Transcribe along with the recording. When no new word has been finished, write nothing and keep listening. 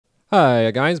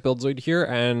Hi guys, BuildZoid here,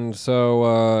 and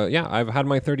so yeah, I've had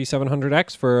my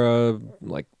 3700X for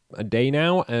like a day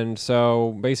now, and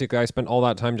so basically I spent all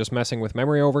that time just messing with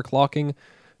memory overclocking,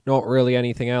 not really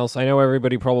anything else. I know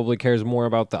everybody probably cares more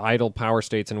about the idle power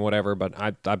states and whatever, but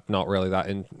I'm not really that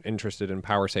interested in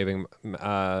power saving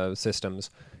systems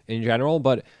in general.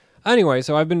 But anyway,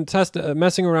 so I've been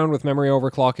messing around with memory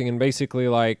overclocking, and basically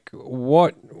like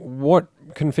what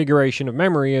configuration of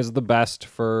memory is the best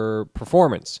for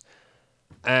performance.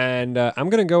 And I'm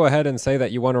going to go ahead and say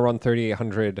that you want to run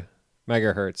 3800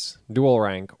 megahertz dual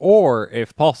rank, or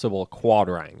if possible, quad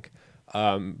rank.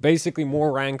 Basically,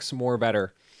 more ranks, more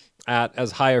better at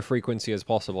as high a frequency as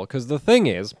possible. Because the thing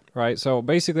is, right, so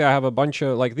basically I have a bunch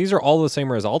of, like, these are all the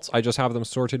same results. I just have them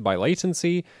sorted by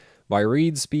latency, by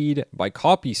read speed, by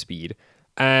copy speed.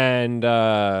 And,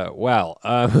 well,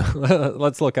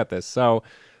 let's look at this. So,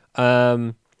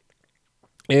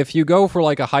 if you go for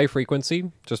like a high frequency,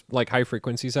 just like high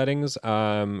frequency settings,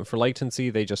 for latency,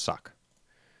 they just suck,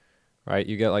 right?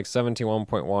 You get like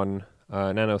 71.1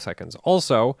 nanoseconds.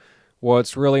 Also,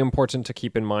 what's really important to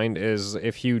keep in mind is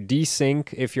if you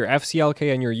desync, if your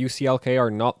FCLK and your UCLK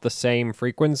are not the same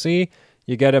frequency,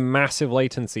 you get a massive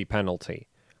latency penalty,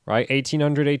 right?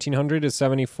 1800 is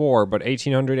 74, but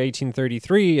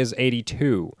 1833 is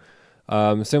 82.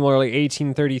 Similarly,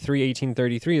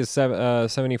 1833 is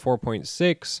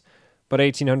 74.6, but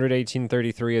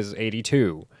 1833 is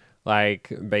 82.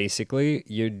 Like, basically,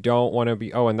 you don't want to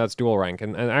be... Oh, and that's dual rank.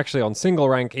 And actually, on single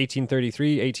rank,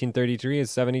 1833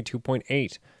 is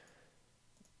 72.8.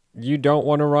 You don't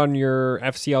want to run your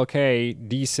FCLK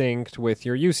desynced with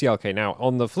your UCLK. Now,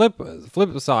 on the flip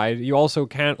side, you also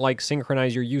can't like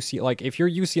synchronize your like if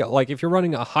you're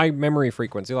running a high memory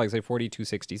frequency, like say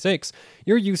 4266,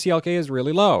 your UCLK is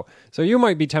really low. So you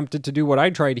might be tempted to do what I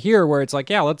tried here, where it's like,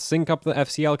 yeah, let's sync up the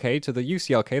FCLK to the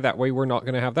UCLK. That way, we're not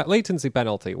going to have that latency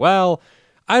penalty. Well,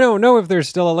 I don't know if there's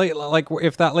still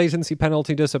if that latency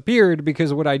penalty disappeared,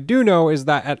 because what I do know is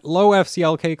that at low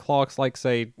FCLK clocks, like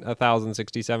say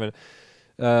 1067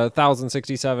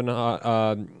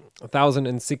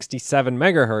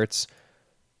 megahertz,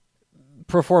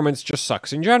 performance just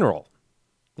sucks in general.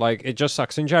 Like, it just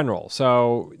sucks in general.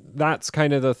 So that's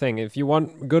kind of the thing. If you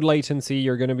want good latency,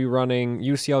 you're going to be running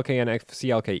UCLK and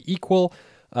FCLK equal.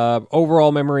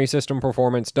 Overall memory system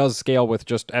performance does scale with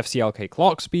just FCLK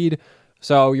clock speed.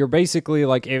 So you're basically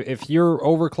like, if you're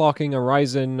overclocking a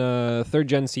Ryzen 3rd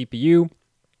gen CPU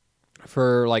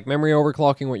for like memory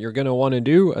overclocking, what you're going to want to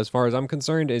do, as far as I'm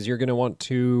concerned, is you're going to want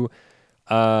to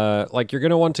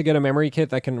get a memory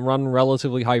kit that can run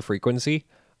relatively high frequency,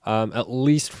 at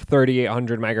least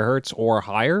 3800 megahertz or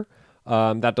higher.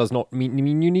 That does not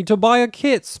mean you need to buy a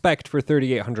kit spec'd for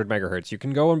 3800 megahertz. You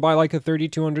can go and buy like a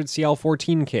 3200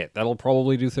 CL14 kit. That'll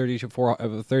probably do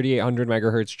 3800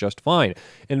 megahertz just fine.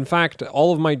 In fact,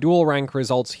 all of my dual rank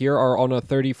results here are on a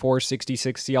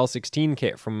 3466 CL16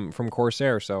 kit from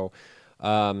Corsair. So,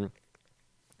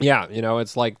 yeah, you know,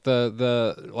 it's like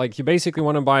like you basically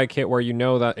want to buy a kit where you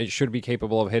know that it should be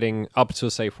capable of hitting up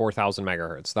to say 4000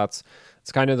 megahertz. It's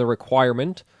kind of the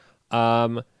requirement.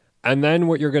 And then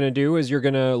what you're going to do is you're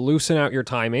going to loosen out your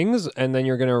timings, and then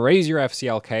you're going to raise your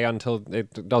FCLK until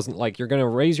it doesn't, like, you're going to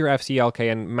raise your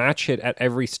FCLK and match it at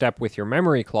every step with your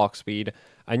memory clock speed,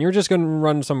 and you're just going to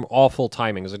run some awful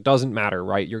timings. It doesn't matter,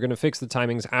 right? You're going to fix the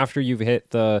timings after you've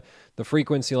hit the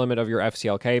frequency limit of your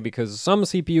FCLK, because some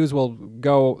CPUs will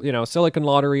go, you know, Silicon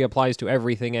Lottery applies to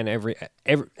everything and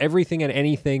everything and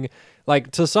anything.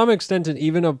 Like, to some extent, it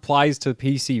even applies to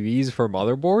PCBs for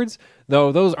motherboards,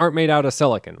 though those aren't made out of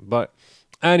silicon. But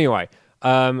anyway,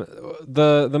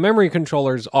 the memory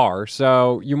controllers are,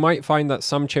 so you might find that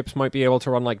some chips might be able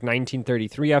to run like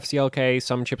 1933 FCLK,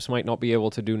 some chips might not be able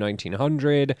to do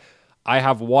 1900. I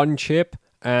have one chip,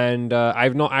 and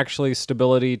I've not actually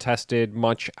stability tested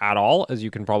much at all, as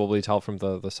you can probably tell from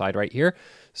the side right here.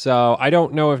 So I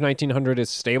don't know if 1900 is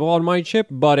stable on my chip,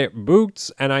 but it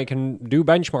boots, and I can do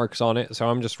benchmarks on it, so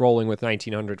I'm just rolling with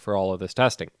 1900 for all of this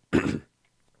testing.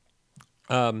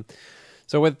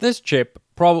 So with this chip,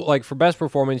 probably like for best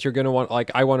performance, you're going to want, like,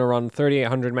 I want to run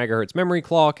 3800 megahertz memory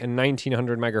clock and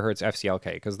 1900 megahertz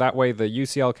FCLK, because that way the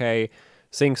UCLK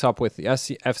syncs up with the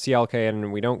FCLK,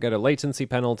 and we don't get a latency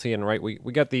penalty, and right, we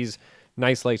get these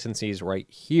nice latencies right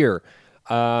here.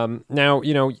 Now,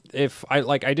 you know, if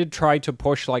I did try to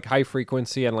push like high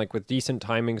frequency and like with decent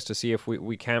timings to see if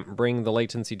we can't bring the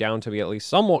latency down to be at least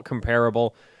somewhat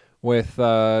comparable with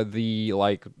the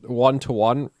like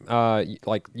one-to-one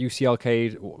like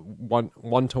UCLK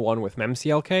one-to-one with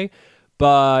MEMCLK.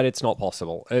 but it's not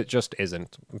possible. It just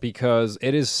isn't, because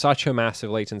it is such a massive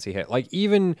latency hit. Like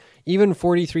even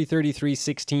 43, 33,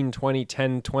 16, 20,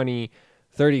 10, 20,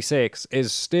 36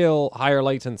 is still higher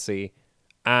latency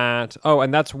at, oh,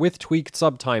 and that's with tweaked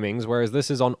subtimings, whereas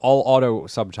this is on all auto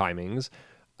subtimings,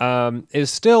 is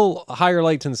still higher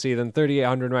latency than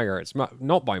 3800 megahertz.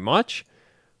 Not by much,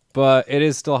 but it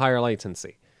is still higher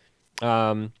latency.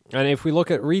 And if we look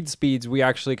at read speeds, we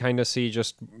actually kind of see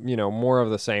just, you know, more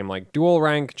of the same. Like dual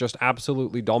rank just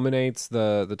absolutely dominates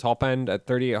the top end at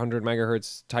 3800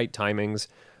 megahertz tight timings.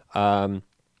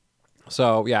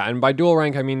 So yeah, and by dual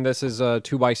rank, I mean this is a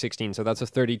 2x16, so that's a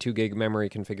 32 gig memory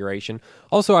configuration.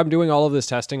 Also, I'm doing all of this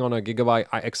testing on a Gigabyte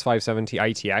X570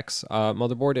 ITX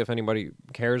motherboard, if anybody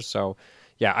cares. So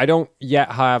yeah, I don't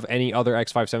yet have any other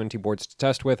X570 boards to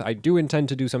test with. I do intend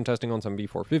to do some testing on some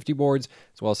B450 boards,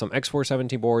 as well as some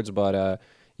X470 boards, but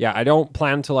yeah, I don't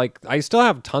plan to, like, I still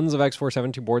have tons of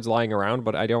X470 boards lying around,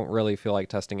 but I don't really feel like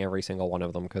testing every single one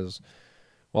of them, because,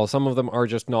 well, some of them are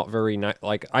just not very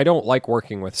like, I don't like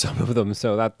working with some of them,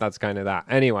 so that's kind of that.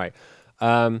 Anyway,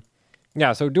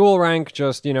 yeah, so dual rank,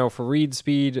 just, you know, for read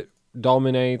speed,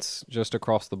 dominates just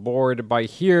across the board. By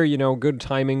here, you know, good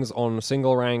timings on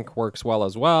single rank works well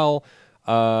as well.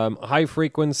 High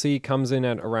frequency comes in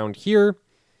at around here,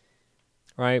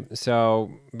 right? So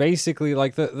basically,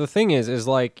 like, the thing is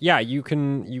like, yeah, you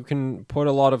can put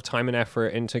a lot of time and effort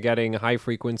into getting high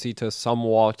frequency to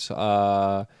somewhat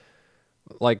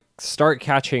like start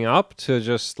catching up to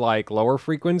just like lower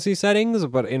frequency settings,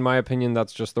 but in my opinion,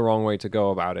 that's just the wrong way to go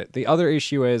about it. The other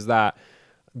issue is that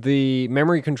the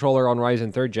memory controller on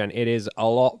Ryzen 3rd Gen, it is a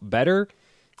lot better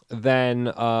than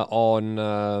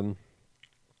on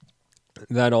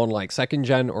like 2nd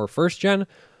Gen or 1st Gen,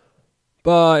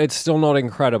 but it's still not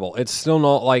incredible. It's still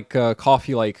not like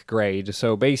Coffee Lake grade.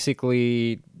 So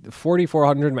basically,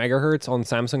 4400 megahertz on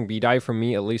Samsung B-Die for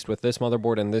me, at least with this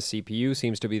motherboard and this CPU,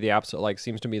 seems to be the absolute, like,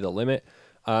 seems to be the limit.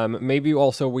 Maybe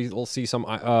also we will see some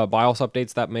BIOS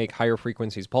updates that make higher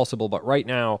frequencies possible, but right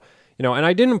now, you know, and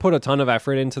I didn't put a ton of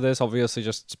effort into this, obviously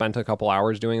just spent a couple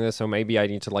hours doing this, so maybe I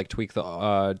need to, like, tweak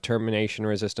the termination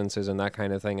resistances and that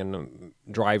kind of thing, and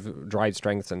drive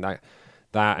strengths and that,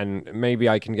 and maybe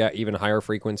I can get even higher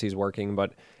frequencies working,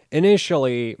 but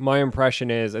initially, my impression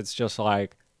is it's just,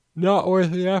 like, not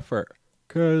worth the effort,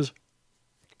 because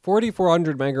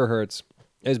 4400 megahertz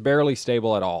is barely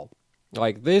stable at all.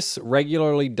 Like, this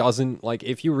regularly doesn't, like,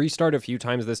 if you restart a few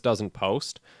times, this doesn't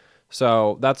post.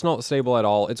 So that's not stable at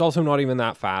all. It's also not even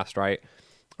that fast, right?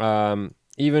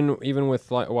 Even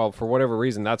with, like, well, for whatever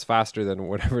reason, that's faster than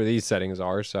whatever these settings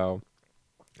are. So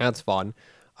that's fun.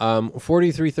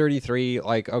 4333,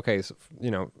 like, okay, so,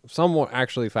 you know, somewhat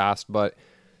actually fast, but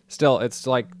still, it's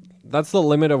like, that's the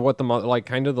limit of what the, like,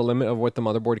 kind of the limit of what the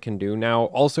motherboard can do. Now,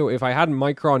 also, if I had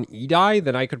Micron E-Die,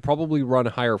 then I could probably run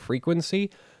higher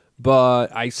frequency, but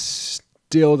I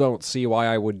still don't see why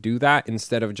I would do that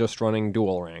instead of just running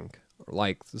dual rank.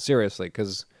 Like, seriously,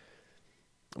 because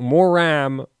more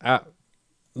RAM at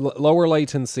lower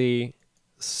latency,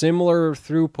 similar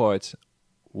throughput,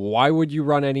 why would you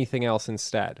run anything else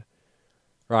instead?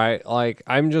 Right? Like,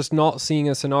 I'm just not seeing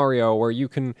a scenario where you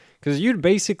can, because you'd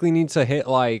basically need to hit,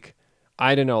 like,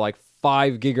 I don't know, like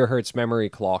 5 gigahertz memory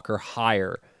clock or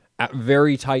higher at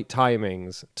very tight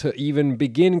timings to even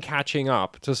begin catching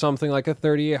up to something like a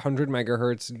 3800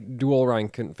 megahertz dual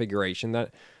rank configuration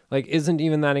that, like, isn't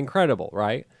even that incredible,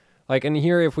 right? Like, and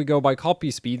here, if we go by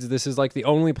copy speeds, this is, like, the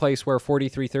only place where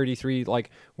 4333, like,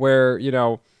 where, you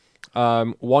know,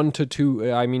 1 to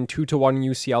 2, I mean 2 to 1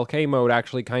 UCLK mode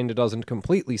actually kind of doesn't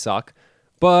completely suck,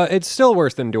 but it's still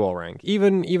worse than dual rank.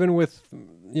 Even with,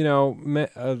 you know,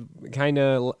 kind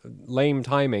of lame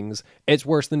timings, it's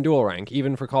worse than dual rank,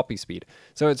 even for copy speed.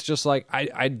 So it's just like,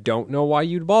 I don't know why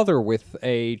you'd bother with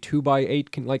a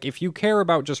 2x8, like, if you care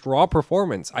about just raw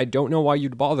performance, I don't know why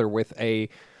you'd bother with a,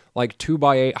 like,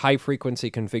 2x8 high frequency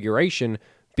configuration,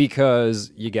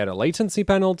 because you get a latency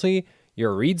penalty,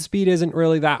 your read speed isn't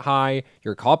really that high,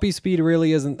 your copy speed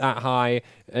really isn't that high,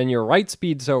 and your write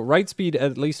speed, so write speed,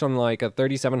 at least on, like, a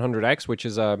 3700X, which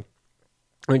is a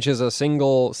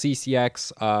single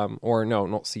CCX, or no,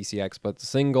 not CCX, but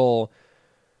single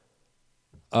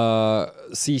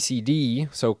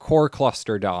CCD, so core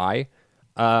cluster die,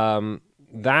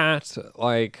 that,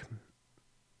 like,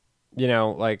 you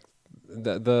know, like,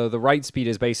 the write speed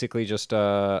is basically just an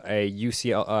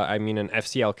FCLK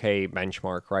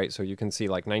benchmark, right? So you can see,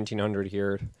 like, 1900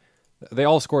 here. They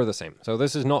all score the same. So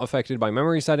this is not affected by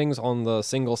memory settings on the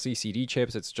single CCD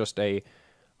chips. It's just a,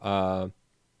 yeah,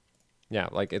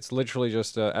 like, it's literally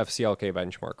just a FCLK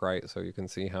benchmark, right? So you can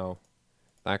see how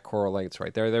that correlates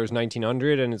right there. There's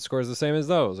 1900 and it scores the same as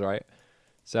those, right?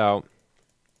 So,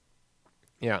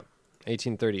 yeah,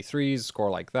 1833s, score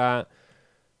like that.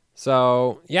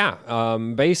 So yeah,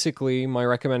 basically my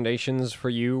recommendations for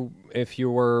you, if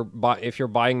you're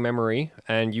buying memory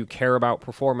and you care about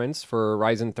performance for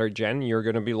Ryzen 3rd Gen, you're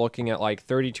going to be looking at like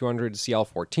 3200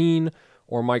 CL14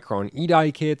 or Micron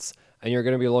E-die kits, and you're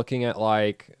going to be looking at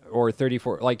like, or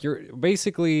 34, like you're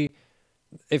basically,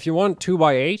 if you want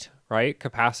 2x8, right,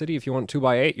 capacity, if you want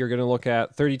 2x8, you're going to look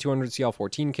at 3200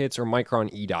 CL14 kits or Micron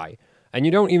E-die. And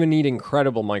you don't even need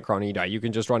incredible Micron E-die. You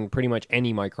can just run pretty much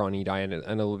any Micron E-die and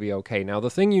it'll be okay. Now, the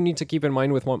thing you need to keep in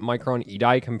mind with Micron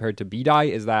E-die compared to B-die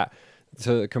is that,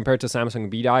 compared to Samsung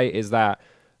B-die, is that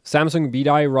Samsung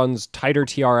B-die runs tighter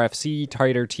TRFC,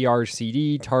 tighter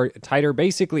TRCD, tighter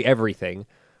basically everything.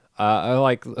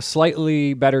 Like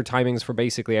slightly better timings for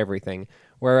basically everything.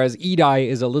 Whereas E-die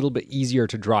is a little bit easier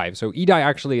to drive. So E-die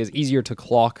actually is easier to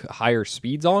clock higher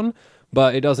speeds on,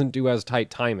 but it doesn't do as tight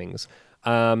timings.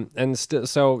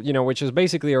 So, you know, which is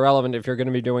basically irrelevant if you're going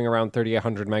to be doing around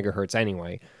 3800 megahertz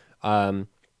anyway.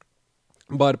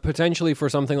 But potentially for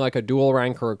something like a dual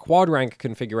rank or a quad rank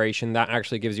configuration, that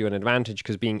actually gives you an advantage,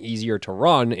 because being easier to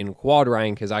run in quad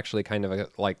rank is actually kind of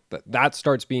like, that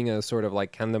starts being a sort of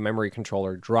like, can the memory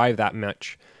controller drive that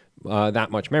much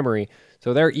memory?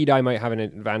 So their E-die might have an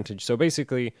advantage. So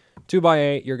basically,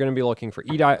 2x8, you're going to be looking for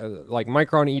E-die, like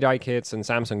Micron E-die kits and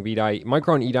Samsung B-die.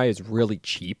 Micron E-die is really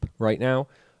cheap right now.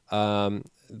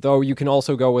 Though you can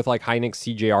also go with like Hynix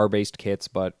CJR-based kits,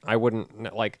 but I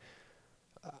wouldn't, like,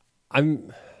 they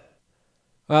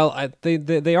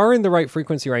are in the right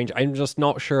frequency range. I'm just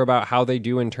not sure about how they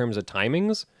do in terms of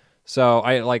timings. So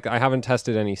I haven't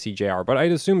tested any CJR, but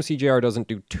I'd assume CJR doesn't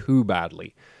do too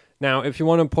badly. Now, if you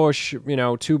want to push, you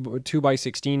know,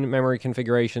 2x16 memory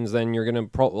configurations, then you're going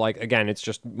to, like, again, it's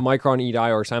just Micron E-die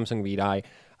or Samsung B-die,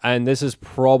 and this is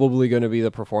probably going to be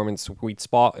the performance sweet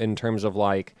spot in terms of,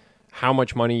 like, how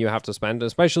much money you have to spend,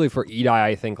 especially for E-die.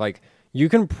 I think, like, you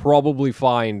can probably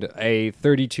find a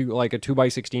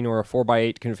 2x16 or a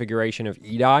 4x8 configuration of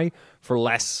E-die for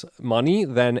less money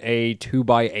than a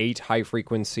 2x8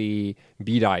 high-frequency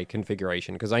B-die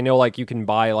configuration. Because I know, like, you can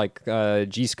buy, like,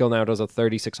 G-Skill now does a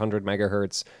 3600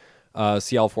 megahertz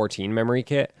CL14 memory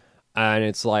kit, and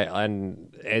it's like,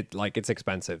 it's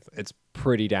expensive. It's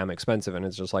pretty damn expensive, and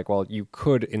it's just like, well, you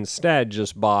could instead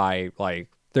just buy, like,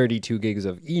 32 gigs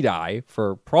of E-die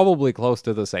for probably close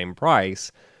to the same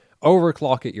price,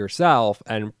 overclock it yourself,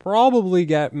 and probably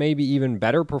get maybe even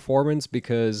better performance,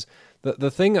 because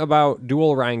the thing about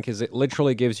dual rank is it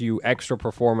literally gives you extra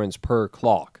performance per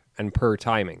clock and per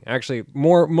timing. Actually,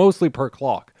 mostly per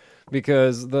clock,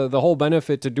 because the whole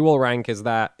benefit to dual rank is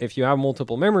that if you have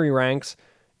multiple memory ranks,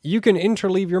 you can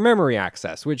interleave your memory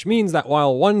access, which means that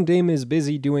while one DIMM is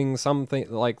busy doing something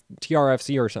like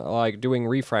TRFC or like doing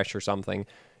refresh or something,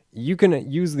 you can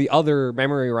use the other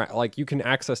memory rank, like you can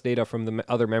access data from the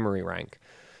other memory rank.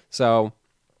 So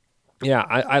yeah,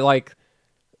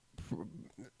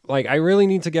 I really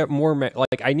need to get more,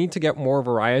 I need to get more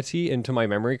variety into my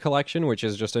memory collection, which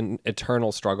is just an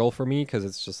eternal struggle for me, because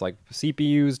it's just like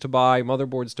CPUs to buy,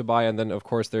 motherboards to buy, and then of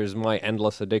course there's my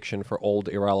endless addiction for old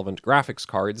irrelevant graphics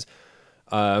cards,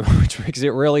 which makes it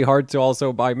really hard to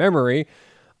also buy memory.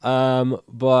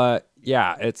 But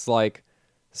yeah, it's like,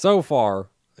 so far,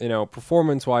 you know,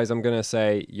 performance-wise, I'm going to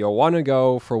say you'll want to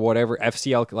go for whatever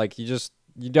FCLK, like you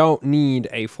don't need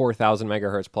a 4000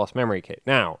 megahertz plus memory kit.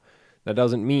 Now, that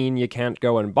doesn't mean you can't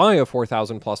go and buy a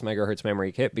 4000 plus megahertz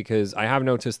memory kit, because I have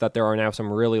noticed that there are now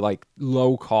some really like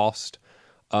low-cost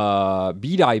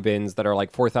B-die bins that are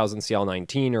like 4000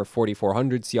 CL19 or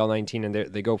 4400 CL19, and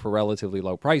they go for relatively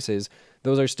low prices.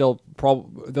 Those are still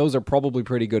those are probably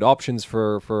pretty good options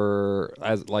for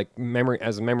as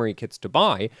memory kits to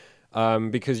buy.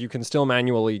 Because you can still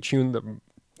manually tune them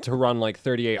to run like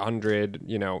 3800,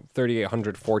 you know,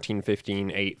 3800, 14,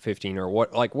 15, 8, 15, or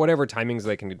whatever timings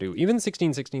they can do. Even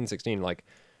 16, 16, 16, like,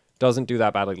 doesn't do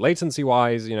that badly. Latency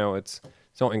wise, you know, it's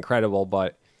not incredible,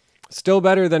 but still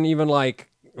better than even like,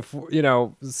 you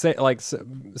know, say like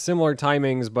similar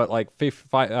timings, but like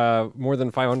more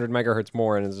than 500 megahertz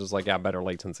more. And it's just like, yeah, better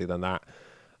latency than that.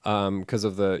 Because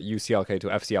of the UCLK to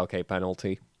FCLK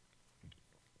penalty.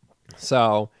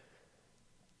 So,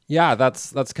 yeah,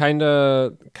 that's kind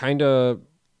of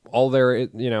all there,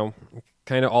 you know,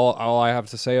 kind of all I have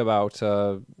to say about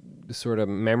sort of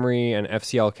memory and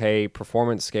FCLK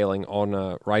performance scaling on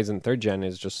Ryzen 3rd Gen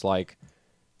is just like,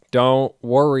 don't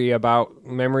worry about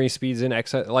memory speeds in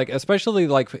excess, like, especially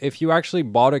like if you actually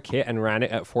bought a kit and ran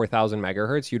it at 4000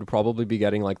 megahertz, you'd probably be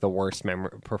getting like the worst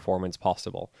memory performance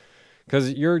possible.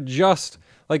 because you're just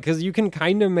like, because you can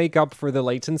kind of make up for the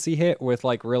latency hit with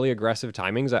like really aggressive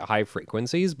timings at high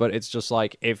frequencies, but it's just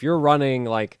like if you're running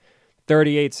like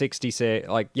 3866,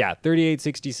 like, yeah,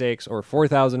 3866 or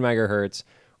 4000 megahertz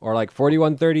or like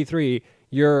 4133,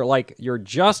 you're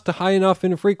just high enough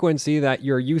in frequency that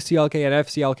your UCLK and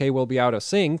FCLK will be out of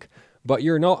sync, but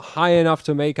you're not high enough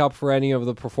to make up for any of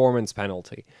the performance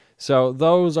penalty. So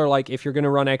those are like, if you're going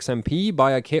to run XMP,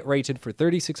 buy a kit rated for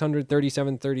 3600,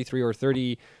 3733, or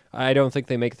 30. I don't think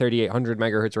they make 3800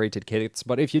 megahertz rated kits,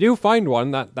 but if you do find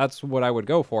one, that's what I would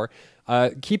go for.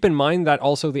 Keep in mind that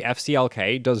also the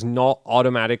FCLK does not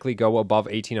automatically go above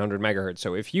 1800 megahertz.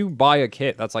 So if you buy a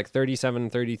kit that's like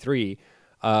 3733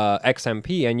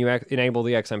 XMP and you enable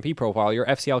the XMP profile, your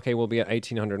FCLK will be at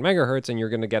 1800 megahertz, and you're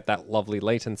going to get that lovely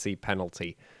latency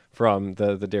penalty from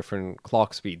the different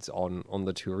clock speeds on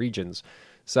the two regions.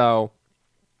 So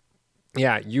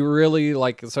yeah, you really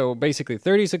like, so basically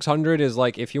 3600 is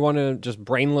like, if you want to just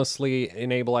brainlessly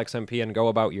enable XMP and go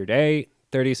about your day,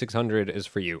 3600 is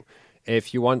for you.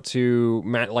 If you want to,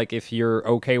 like, if you're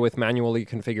okay with manually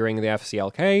configuring the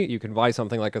FCLK, you can buy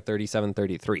something like a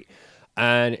 3733.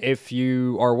 And if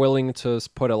you are willing to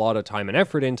put a lot of time and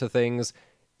effort into things,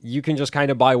 you can just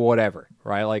kind of buy whatever,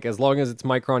 right? Like, as long as it's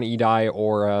Micron E-die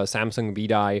or Samsung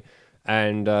B-die,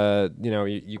 and you know,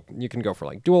 you can go for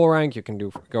like dual rank. You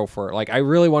can go for like, I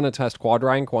really want to test quad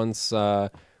rank once. Well,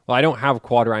 I don't have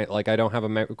quad rank, like I don't have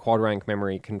a quad rank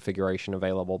memory configuration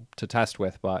available to test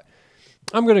with, but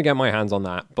I'm gonna get my hands on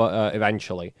that, but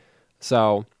eventually.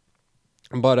 So.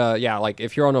 But yeah, like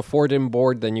if you're on a 4-dim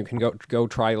board, then you can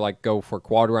go for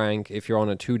quad rank. If you're on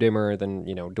a 2-dimmer, then,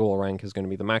 you know, dual rank is going to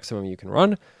be the maximum you can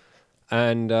run.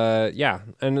 And yeah,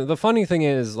 and the funny thing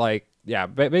is, like, yeah,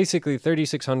 basically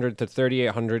 3600 to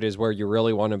 3800 is where you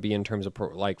really want to be in terms of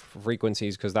like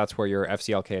frequencies, because that's where your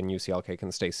FCLK and UCLK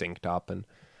can stay synced up, and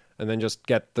then just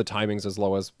get the timings as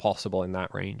low as possible in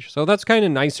that range. So that's kind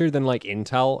of nicer than like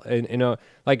Intel. In a,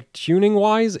 like, tuning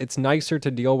wise, it's nicer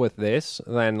to deal with this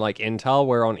than like Intel,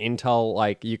 where on Intel,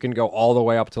 like, you can go all the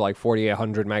way up to like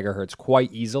 4800 megahertz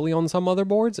quite easily on some other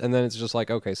boards, and then it's just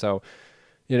like, okay, so,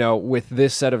 you know, with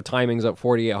this set of timings at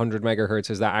 4800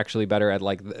 megahertz, is that actually better at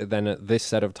like than this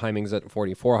set of timings at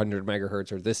 4400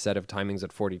 megahertz, or this set of timings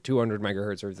at 4200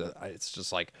 megahertz, or it's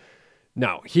just like,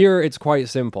 no, here it's quite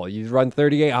simple. You run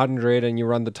 3800 and you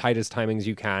run the tightest timings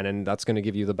you can, and that's going to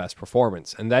give you the best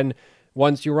performance. And then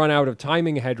once you run out of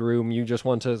timing headroom, you just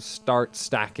want to start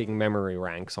stacking memory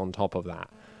ranks on top of that.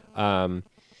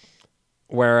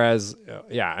 Whereas,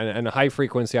 yeah, and high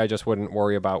frequency, I just wouldn't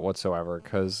worry about whatsoever,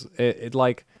 because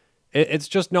it's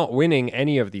just not winning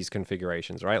any of these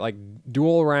configurations, right? Like,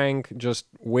 dual rank just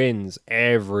wins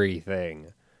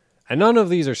everything. And none of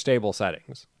these are stable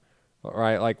settings.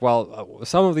 Right, like, well,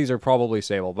 some of these are probably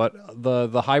stable, but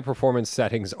the high performance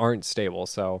settings aren't stable.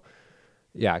 So,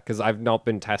 yeah, because I've not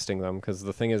been testing them. Because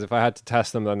the thing is, if I had to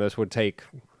test them, then this would take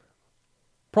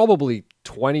probably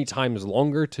 20 times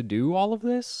longer to do all of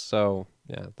this. So,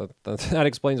 yeah, that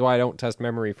explains why I don't test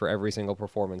memory for every single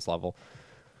performance level.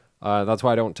 That's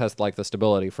why I don't test like the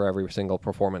stability for every single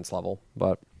performance level.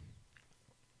 But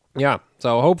yeah,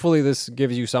 so hopefully this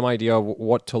gives you some idea of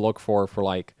what to look for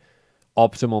like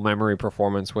optimal memory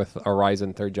performance with a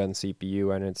Ryzen 3rd gen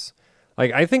CPU. And it's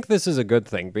like, I think this is a good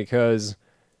thing, because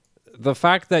the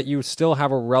fact that you still have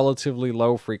a relatively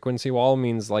low frequency wall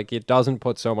means like it doesn't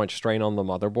put so much strain on the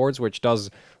motherboards, which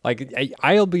does, like,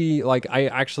 I'll be like, I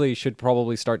actually should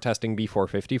probably start testing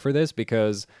B450 for this,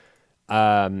 because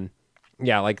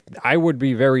yeah, like, I would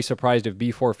be very surprised if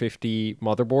B450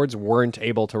 motherboards weren't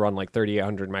able to run like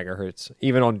 3800 megahertz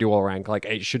even on dual rank. Like,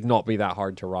 it should not be that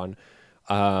hard to run.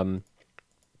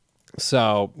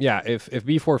 So yeah, if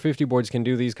B450 boards can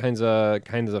do these kinds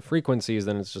of frequencies,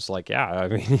 then it's just like, yeah, I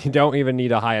mean, you don't even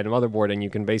need a high-end motherboard, and you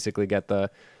can basically get the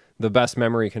best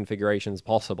memory configurations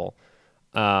possible,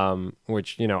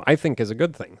 which, you know, I think is a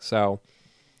good thing. So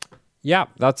yeah,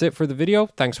 that's it for the video.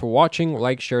 Thanks for watching.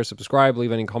 Like, share, subscribe,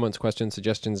 leave any comments, questions,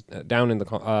 suggestions down in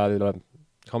the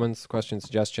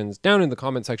suggestions down in the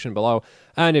comment section below.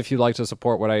 And if you'd like to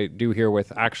support what I do here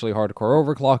with actually hardcore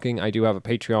overclocking, I do have a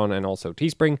Patreon and also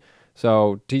Teespring.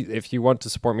 So if you want to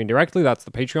support me directly, that's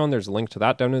the Patreon. There's a link to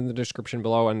that down in the description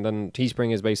below. And then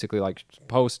Teespring is basically like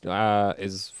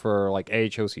is for like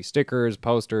AHOC stickers,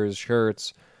 posters,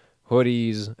 shirts,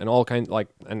 hoodies, and all kinds, like,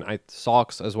 and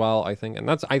socks as well, I think. And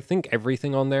that's, I think,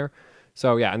 everything on there.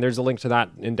 So yeah, and there's a link to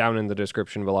that down in the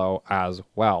description below as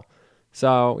well.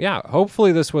 So yeah,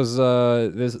 hopefully this was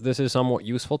this is somewhat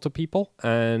useful to people.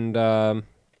 And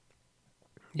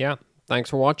yeah, thanks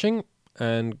for watching,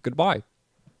 and goodbye.